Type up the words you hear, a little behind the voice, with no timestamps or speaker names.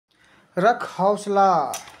रख हौसला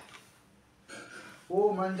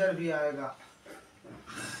वो मंजर भी आएगा।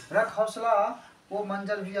 रख हौसला वो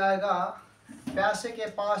मंजर भी आएगा, प्यासे के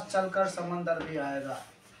पास चलकर समंदर भी आएगा।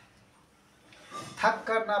 थक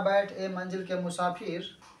कर ना बैठ ए मंजिल के मुसाफिर,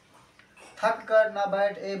 थक कर ना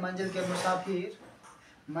बैठ ए मंजिल के मुसाफिर,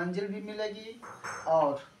 मंजिल भी मिलेगी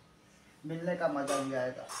और मिलने का मजा भी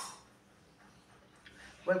आएगा।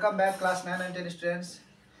 Welcome back class 9 and 10 students.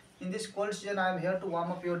 In this cold season I am here to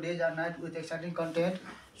warm up your days and night with exciting content.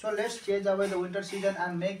 So let's change away the winter season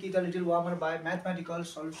and make it a little warmer by mathematical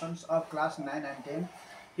solutions of class 9 and 10.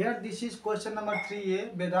 Here this is question number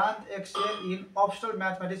 3a, Vedanta excel in optional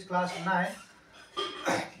mathematics class 9.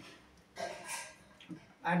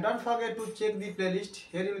 And don't forget to check the playlist.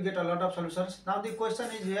 Here you will get a lot of solutions. Now the question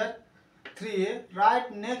is here 3a,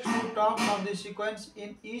 write next two terms of the sequence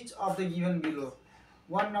in each of the given below.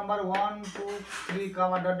 One number 1 2 3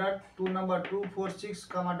 comma dot dot, 2 number 2 4 6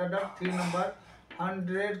 comma dot dot, 3 number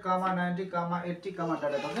 100 comma 90 comma 80 comma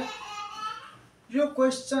dot dot. Okay, यो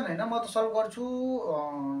question हैन म त solve गर्छु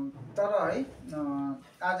तर है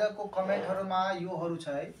आजको कमेन्टहरुमा योहरु छ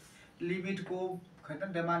है। लिमिटको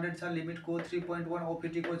हैन डिमान्डेड छ, लिमिटको 3.1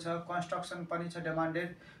 ओपीटी को छ, कन्स्ट्रक्सन पनि छ डिमान्डेड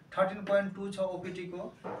 13.2 छ ओपीटी को,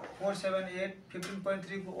 478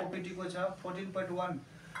 15.3 को ओपीटी को छ, 14.1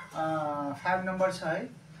 5 नम्बर छ है।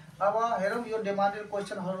 अब हेरौं यो डिमान्डेड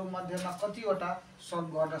क्वेशनहरु मध्येमा कतिवटा सल्भ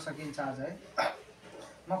गर्न सकिन्छ आज है।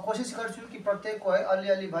 म कोशिश गर्छु कि प्रत्येकको है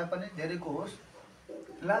अलिअलि भए पनि धेरैको होस्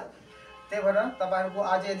ल। त्यही भएर तपाईहरुको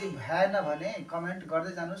आज यदि भएन भने कमेन्ट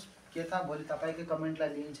गर्दै जानुस्, के थाहा भोलि तपाईकै कमेन्टलाई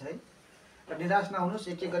लिन्छ है। र निराश नहुनुस्,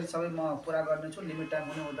 एक एक गरी सबै म पूरा गर्नेछु, लिमिट टाइम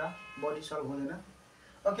हुने हुँदा बडी सल्भ हुँदैन।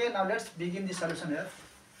 Okay, now let's begin the solution here.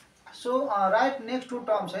 So right next two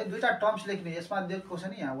terms है, दुईटा टर्म्स लेख्ने। यसमा दिएको छ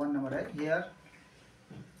नि यहाँ 1 नम्बर है,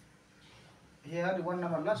 हियर 1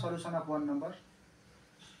 नम्बर ल, सल्युसन अफ 1 नम्बर।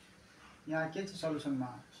 यहाँ के छ सल्युसनमा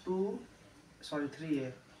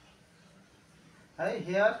 3a है।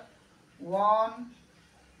 हियर 1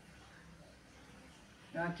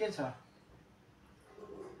 यहाँ के छ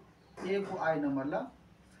a को i नम्बर ल,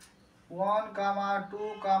 1 2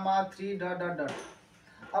 3 डट डट डट।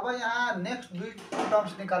 अब यहाँ नेक्स्ट दुई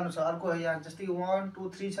टर्म्स निकाल्नु छ। अर्को है यहाँ जस्तै 1 2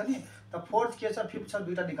 3 छ नि, त फोर्थ के छ फिफ्थ छ,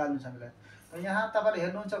 दुईटा निकाल्नु छ हामीलाई। त यहाँ तपाईले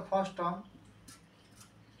हेर्नुहुन्छ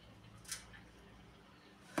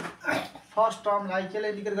फर्स्ट टर्मलाई केले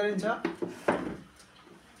इन्डिकेट गरिन्छ,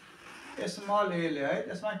 स्मल a ले है।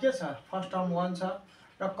 यसमा के छ फर्स्ट टर्म 1 छ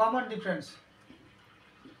र कमन डिफरेन्स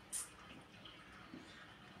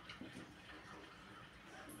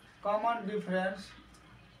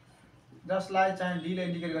जसलाई चाहिँ d ले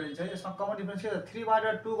इन्डिकेट गरिन्छ। यसमा कमन डिफरेन्स के छ, 3 बाट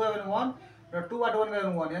 2 गयो भने 1 र 2 बाट 1 गयो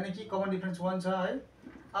भने 1, यानी कि कमन डिफरेन्स 1 छ है।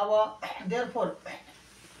 अब देयरफोर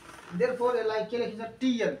यसलाई के लेखिन्छ,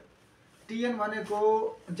 tn भनेको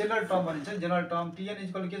जनरल टर्म भनिन्छ। जनरल टर्म tn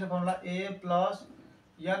इक्वल के छ formula a plus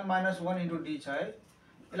n minus 1 into d छ है।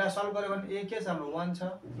 यसलाई सल्भ गर्यो भने a के छ हाम्रो 1 छ,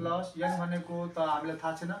 प्लस n भनेको त हामीलाई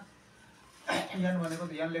थाहा छैन, n भनेको त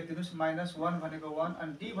n लेखिदिनुस्, माइनस 1 भनेको 1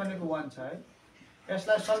 अनि d भनेको 1 छ है।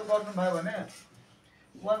 यसलाई सल्भ गर्नु भयो भने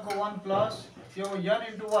 1 को 1 प्लस यो n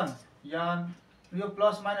इन्टु 1 n, यो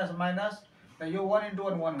प्लस माइनस माइनस र यो 1 इन्टु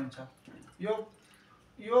 1 1 हुन्छ। यो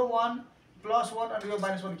 1 प्लस 1 अनि यो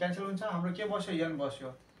माइनस 1 क्यान्सल हुन्छ, हाम्रो के बस्यो n बस्यो।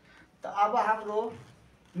 त अब हाम्रो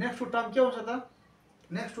नेक्स्ट टर्म के हुन्छ त,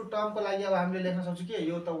 नेक्स्ट टर्मको लागि अब हामीले लेख्न सक्छौं के,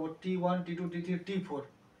 यो त हो t1 t2 t3 t4,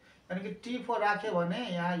 यानी कि t4 राख्यो भने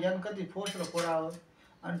यहाँ n कति 4 र 4 आयो,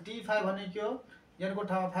 अनि t5 भने के हो, n को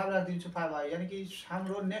ठाउँमा 5 राखिदिन्छु 5 आयो, यानी कि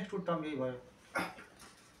हाम्रो नेक्स्ट टर्म यही भयो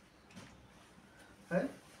है।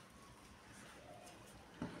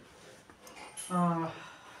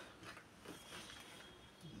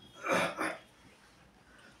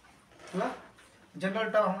 ल जनरल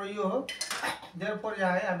टर्म हाम्रो यो हो। देयरफोर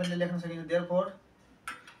यहाँ है हामीले लेख्न सकिन्छ, therefore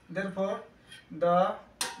the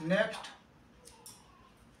next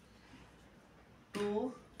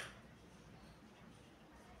two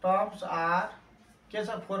terms are के छ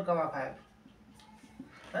 4, 5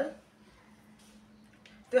 है।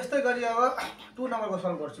 त्यस्तै गरी अब 2 नम्बरको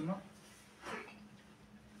सल्भ गर्छु म।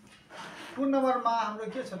 2 नम्बरमा हाम्रो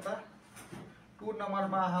के छ त, 2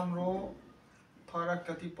 नम्बरमा हाम्रो फरक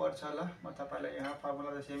कति पर्छ होला, म तपाईलाई यहाँ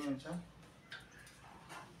फर्मुला त सेमै हुन्छ।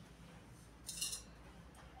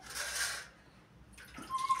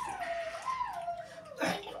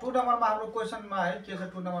 2 नम्बरमा हाम्रो क्वेशनमा है के छ,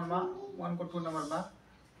 2 नम्बरमा 1 को 2 नम्बरमा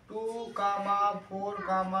 2 4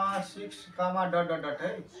 6 डट डट डट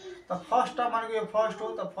है। त फर्स्ट टर्म भनेको यो फर्स्ट हो,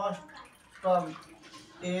 त फर्स्ट टर्म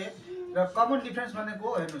a र कमन डिफरेन्स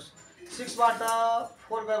भनेको हेर्नुस् 6 बाट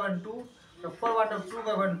 4 गयो भने 2 र 4 बाट 2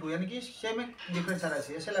 गयो भने 2, यानी कि सेमै डिफरेन्स रहेछ।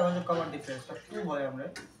 यसैलाई भन्छ कमन डिफरेन्स, त 2 भयो हाम्रो।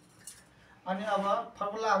 अनि अब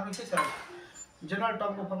फर्मुला हाम्रो के छ जनरल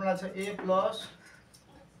टर्मको फर्मुला छ a plus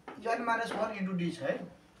n minus 1 into d छ है।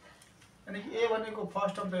 अनि a भनेको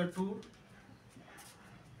फर्स्ट टर्म त 2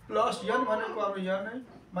 प्लस n भनेको अब n है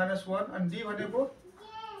माइनस 1 अनि d भनेको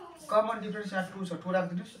कमन डिफरेन्स यहाँ 2 छ 2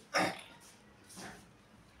 राखिदिनुस्।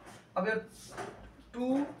 अब यो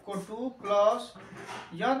 2 को 2 प्लस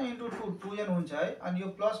n इन्टु 2 2n हुन्छ है। अनि यो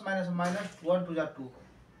प्लस माइनस माइनस 1 2 जा 2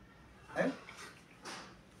 है।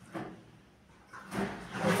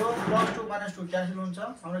 यो प्लस 2 माइनस 2 क्यान्सल हुन्छ।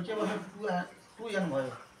 हाम्रो के भयो 2n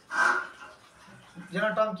भयो।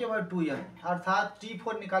 जनरल टर्म के भयो 2n अर्थात्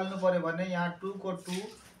t4 निकाल्नु पर्यो भने यहाँ 2 को 2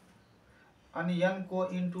 अनि n को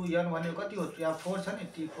इन्टु n भनेको कति हो यहाँ 4 छ नि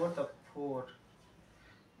t4 त 4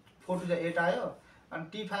 4 2 जा 8 आयो। अनि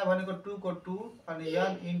t5 भनेको 2 को 2 अनि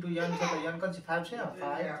n इन्टु n छ त n कति 5 छ 5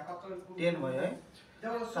 10 भयो है। त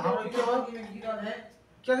हाम्रो के भयो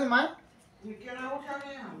के छ my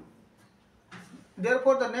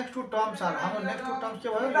therefore the next two terms are हाम्रो next two terms के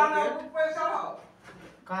भयो 8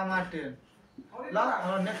 कामा 10 ल।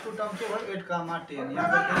 हाम्रो नेक्स्ट टू टर्म के भयो 8 कामा 10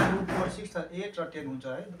 यहाँ 2 4 6 8 र 10 हुन्छ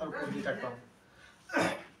है अर्को दुईटा टर्म।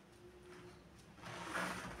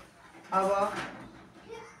 अब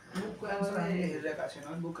बुकको आन्सर हामीले हेरेका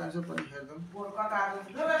छैनौँ। बुकको आन्सर पनि हेर्छौँ हेर्नु पर्दैन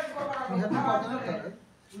तर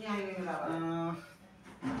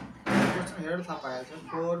क्वेसन हेरेर थाहा पाएछ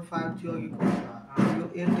 4 5 थियो अघिको यो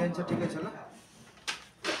 8 10 छ ठिकै छ ल।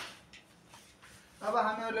 अब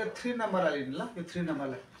हामीहरूले 3 नम्बरलाई लिनु ल। यो 3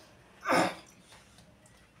 नम्बरलाई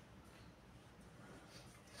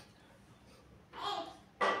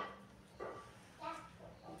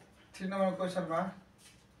 3 नम्बर क्वेसनमा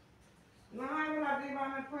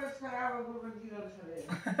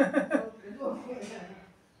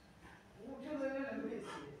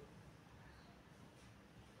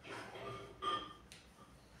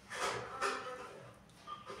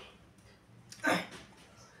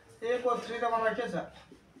ए को 3 नम्बरमा के छ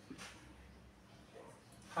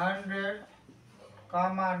 100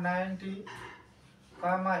 कामा 90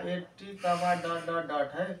 कामा 80 कामा डट डट डट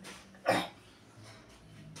है।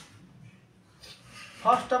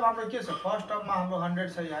 फर्स्ट टर्म हाम्रो के छ फर्स्ट टर्ममा हाम्रो 100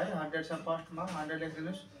 छ यहाँ है 100 छ फर्स्टमा 100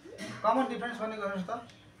 लेखिदिनुस्। कमन डिफरेन्स भनेको हेर्नुस् त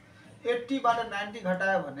 80 बाट 90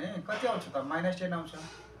 घटायो भने कति आउँछ त -10 आउँछ।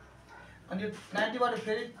 अनि 90 बाट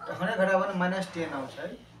फेरि 100 घटायो भने -10 आउँछ है।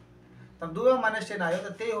 त दुवैमा -10 आयो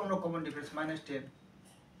त त्यही हाम्रो कमन डिफरेन्स -10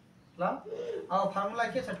 ल। अब फर्मुला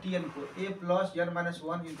के छ tn को a plus n minus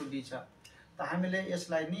 1 into d छ। त हामीले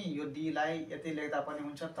यसलाई नि यो d लाई यतै लेख्दा पनि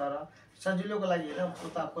हुन्छ तर सजिलोको लागि हैन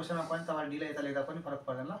उता क्वेसनमा पनि तपाईले d लाई यता लेख्दा पनि फरक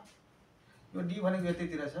पर्दैन ल। यो d भनेको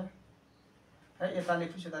यतैतिर छ है यता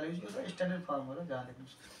लेख्नुस् यता लेख्नुस् यो त स्ट्यान्डर्ड फर्म हो र जहाँ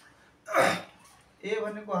लेख्नुस्। a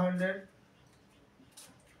भनेको 100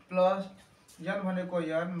 प्लस n भनेको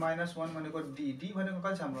n माइनस 1 भनेको d d भनेको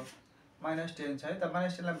कति छ हाम्रो -10 छ है। त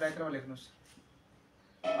 -10 लाई ब्र्याकेटमा लेख्नुस्।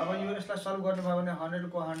 अब यो यसलाई सल्भ गर्नुभयो भने 100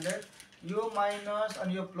 को 100 यो माइनस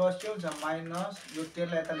अनि यो प्लस के हुन्छ माइनस यो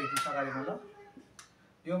 10 लाई यता लेख्नुस् अगाडिमा ल।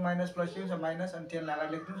 यो माइनस प्लस के हुन्छ माइनस अनि 10 लाई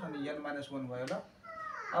अगाडि लेख्नुस् अनि n माइनस 1 भयो ल।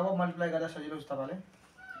 अब मल्टिप्लाई गर्दा सजिलो हुन्छ तपाईले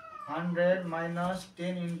 100 minus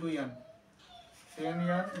 10 into n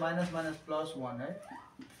 10n minus minus plus 1 है।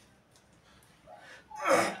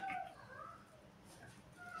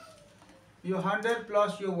 यो 100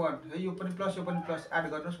 प्लस यो 1 है यो पनि प्लस एड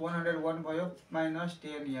गर्नुस् 101 भयो माइनस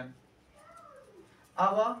 10n।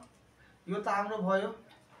 अब यो त हाम्रो भयो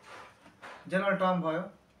जनरल टर्म भयो।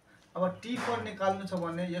 अब t4 निकाल्नु छ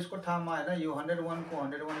भने यसको ठाउँमा हैन यो 101 को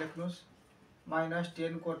 101 लेख्नुस् माइनस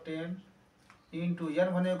 10 को 10 इन्टु n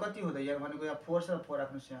भनेको कति हो त n भनेको यहाँ 4 छ 4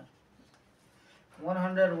 राख्नुस् यहाँ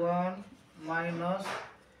 101 माइनस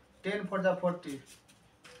 10 4 जा 40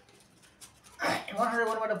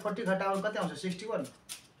 101 बाट 40 घटायो कति आउँछ 61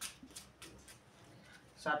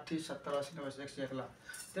 60 70 80 90 101 ल।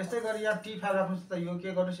 त्यस्तै गरी यहाँ t5 राख्नुस् त यो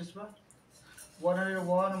के गर्नुस् यसमा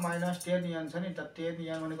 101 माइनस 10n छ नि त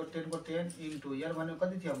 10n भनेको 10 को 10 इन्टु n भनेको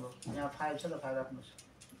कति थियो हाम्रो यहाँ 5 छ त 5 राख्नुस्।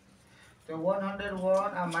 त्यो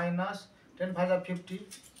 101 माइनस 10 5 जा 50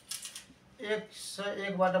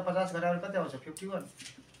 101 बाट 50 घटायो कति आउँछ 51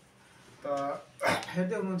 त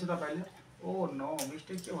हेर्दै हुनुहुन्छ तपाईले। ओ नो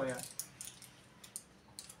मिस्टेक के भयो यहाँ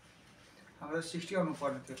हाम्रो 60 आउनु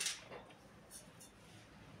पर्ने थियो।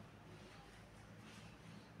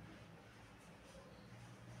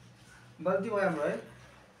 गल्ती भयो हाम्रो है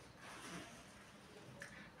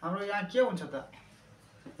हाम्रो यहाँ के हुन्छ त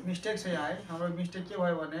मिस्टेक छ यहाँ है। हाम्रो मिस्टेक के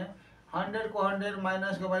भयो भने 100 को 100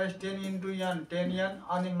 माइनस को माइनस 10 इन्टु n 10n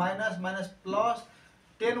अनि माइनस माइनस प्लस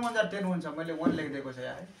 10 1 जा 10 हुन्छ मैले 1 लेखिदिएको छ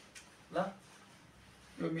यहाँ है ल।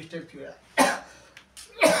 यो मिस्टेक थियो यहाँ।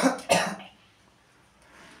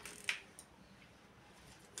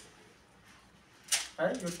 है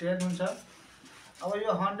यो 10 हुन्छ। अब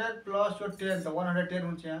यो 100 प्लस यो 10 त 110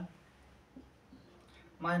 हुन्छ यहाँ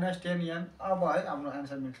माइनस 10 यहाँ। अब है हाम्रो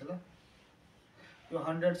आन्सर मिल्छ ल। यो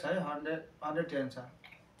 100 छ है 110 छ,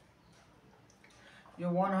 यो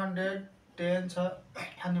 110 छ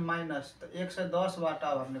अनि माइनस त 110 बाट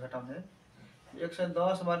अब हामीले घटाउने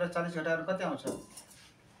 110 बाट 40 घटाएर कति आउँछ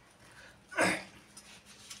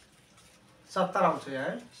 70 आउँछ यहाँ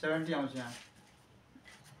है 70 आउँछ यहाँ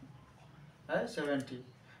है 70।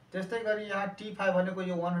 त्यस्तै गरी यहाँ T5 भनेको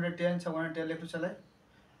यो 110 छ 110 लेख्नु छ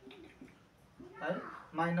है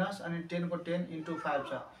माइनस अनि 10 को 10 into 5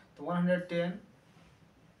 छ त 110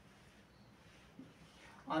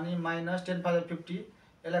 अनि माइनस 10 5 50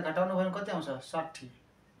 यसलाई घटाउनु भयो कति आउँछ 60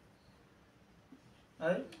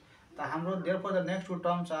 है। त हाम्रो therefore the next two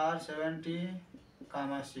terms are 70,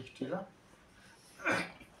 60 ल।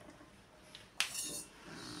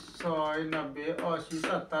 100, 90, 80,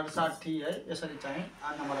 70, 60 है यसरी चाहिँ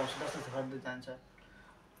 8 नम्बर आउँछ जस्तो गर्दै जान्छ।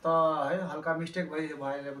 त है हल्का मिस्टेक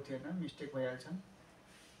भइरहेको थिएन, मिस्टेक भइहाल्छ।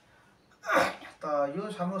 त यो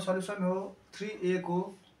हाम्रो सल्युसन हो 3a को।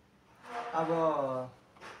 अब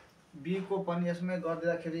b को पनि यसमै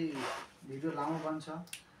गर्दाखेरि भिडियो लामो बन्छ,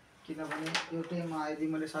 किनभने एउटैमा यदि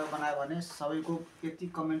मैले सबै बनाएँ भने सबैको यति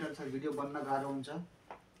कमेन्टहरु छ भिडियो बन्न गाह्रो हुन्छ।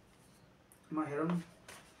 म हेरौँ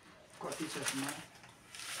कति छ यसमा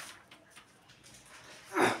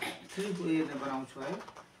 3a नै बनाउँछु है।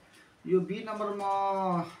 यो b नम्बर म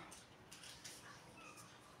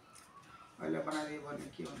अहिले बनाइदिए भने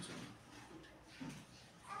के हुन्छ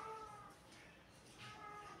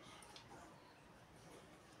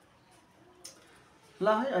ल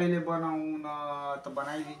है। अहिले बनाउन त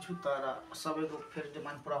बनाइदिन्छु तर सबैको फेरि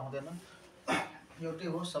डिमान्ड पुरा हुँदैन, एउटै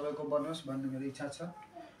हो सबैको बनोस् भन्ने मेरो इच्छा छ।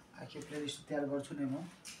 आखिर प्लेलिस्ट तयार गर्छु नै म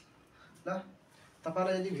ल।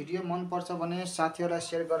 तपाईलाई यदि भिडियो मन पर्छ भने साथीहरुलाई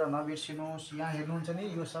शेयर गरेर नबिर्सिनुहोस्। यहाँ हेर्नुहुन्छ नि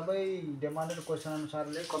यो सबै डिमान्डेड क्वेशन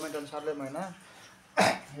अनुसारले कमेन्ट अनुसारले म हैन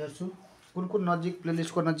हेर्छु कुन कुन नजिक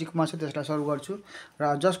प्लेलिस्टको नजिकमा छ त्यसलाई सर्भ गर्छु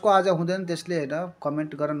र जसको आज हुँदैन त्यसले हैन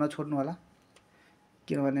कमेन्ट गर्न नछोड्नु होला,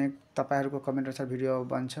 किनभने तपाईहरुको कमेन्ट अनुसार भिडियो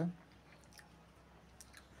बन्छ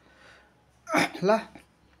ल।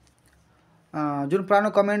 जुन पुरानो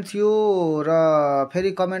कमेन्ट थियो र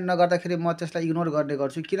फेरि कमेन्ट नगर्दाखेरि म त्यसलाई इग्नोर गर्ने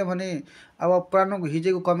गर्छु, किनभने अब पुरानो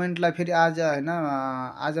हिजोको कमेन्टलाई फेरि आज हैन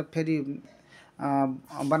आज फेरि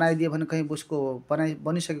बनाइदियो भने कहीं उसको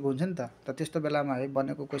बनिसकेको हुन्छ नि त त्यस्तो बेलामा है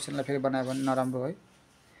बनेको क्वेशनलाई फेरि बनायो भने नराम्रो है,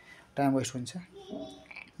 टाइम वेस्ट हुन्छ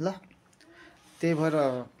ल। त्यही भएर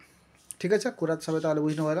ठिकै छ कुरा सबै तपाईले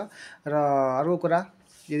बुझ्नु भयो र अर्को कुरा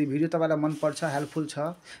यदि भिडियो तपाईलाई मन पर्छ हेल्पफुल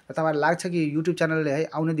छ र तपाईलाई लाग्छ कि युट्युब च्यानलले है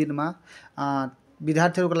आउने दिनमा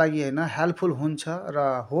विद्यार्थीहरुको लागि हैन हेल्पफुल हुन्छ र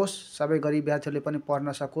होस् सबै गरीब विद्यार्थीहरुले पनि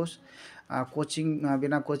पढ्न सकोस्, कोचिङ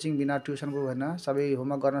बिना ट्युसनको हैन सबै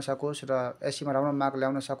होमवर्क गर्न सकोस् र एससीमा राम्रो मार्क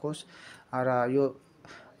ल्याउन सकोस् र यो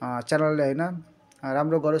च्यानलले हैन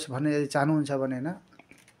राम्रो गरोस् भन्ने यदि चाहनुहुन्छ भने हैन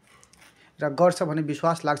र गर्छ भन्ने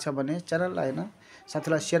विश्वास लाग्छ भने च्यानललाई हैन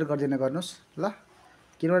साथीलाई शेयर गरिदिने गर्नुस् ल।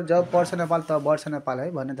 किनभने जब पढ्छ नेपाल तब बढ्छ नेपाल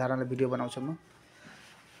है भन्ने धारणाले भिडियो बनाउँछु म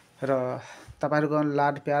र तपाईहरुको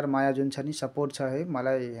लाड प्यार माया जुन छ नि सपोर्ट छ है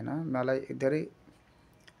मलाई धेरै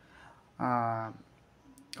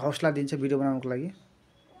हौसला दिन्छ भिडियो बनाउनको लागि।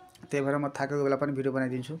 त्यही भएर म थाकेको बेला पनि भिडियो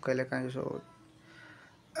बनाइदिन्छु कहिलेकाहीँ यसो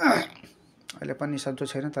अहिले पनि सन्चो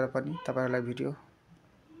छैन तर पनि तपाईहरुलाई भिडियो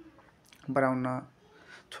बनाउन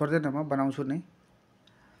छोड्दैन म बनाउँछु नै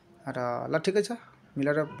र ल। ठिकै छ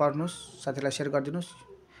मिलेर पढ्नुस् साथीलाई शेयर गरिदिनुस्,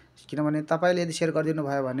 किनभने तपाईले यदि शेयर गरिदिनु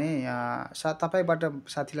भयो भने तपाईबाट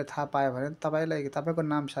साथीले थाहा पायो भने तपाईको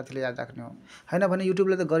नाम साथीले याद राख्ने हो, हैन भने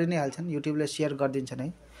युट्युबले त गरि नै हाल्छन्, युट्युबले शेयर गरिदिन्छन् है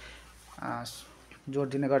जोड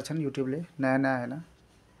दिने गर्छन् युट्युबले नयाँ हैन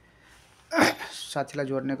साथीलाई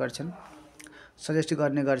जोड्ने गर्छन् सजेस्ट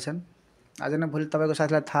गर्ने गर्छन्। आज न भोलि तपाईको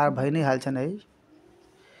साथीलाई थाहा भइ नै हाल्छन् है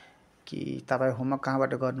कि तपाई होमवर्क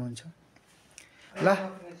कहाँबाट गर्नुहुन्छ ल।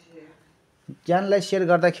 ज्ञानलाई शेयर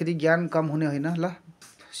गर्दाखेरि ज्ञान कम हुने होइन ल।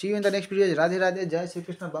 C you in the next video. Radhe Radhe, Jay Shri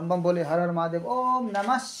Krishna, bomb bomb बोले, हर हर महादेव, ओम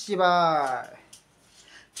नमः शिवाय।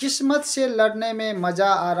 किस्मत से लड़ने में मजा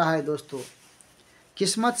आ रहा है दोस्तों,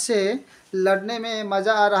 किस्मत से लड़ने में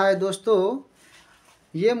मजा आ रहा है दोस्तों,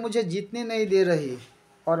 ये मुझे जीतने नहीं दे रही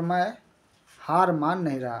और मैं हार मान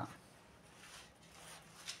नहीं रहा।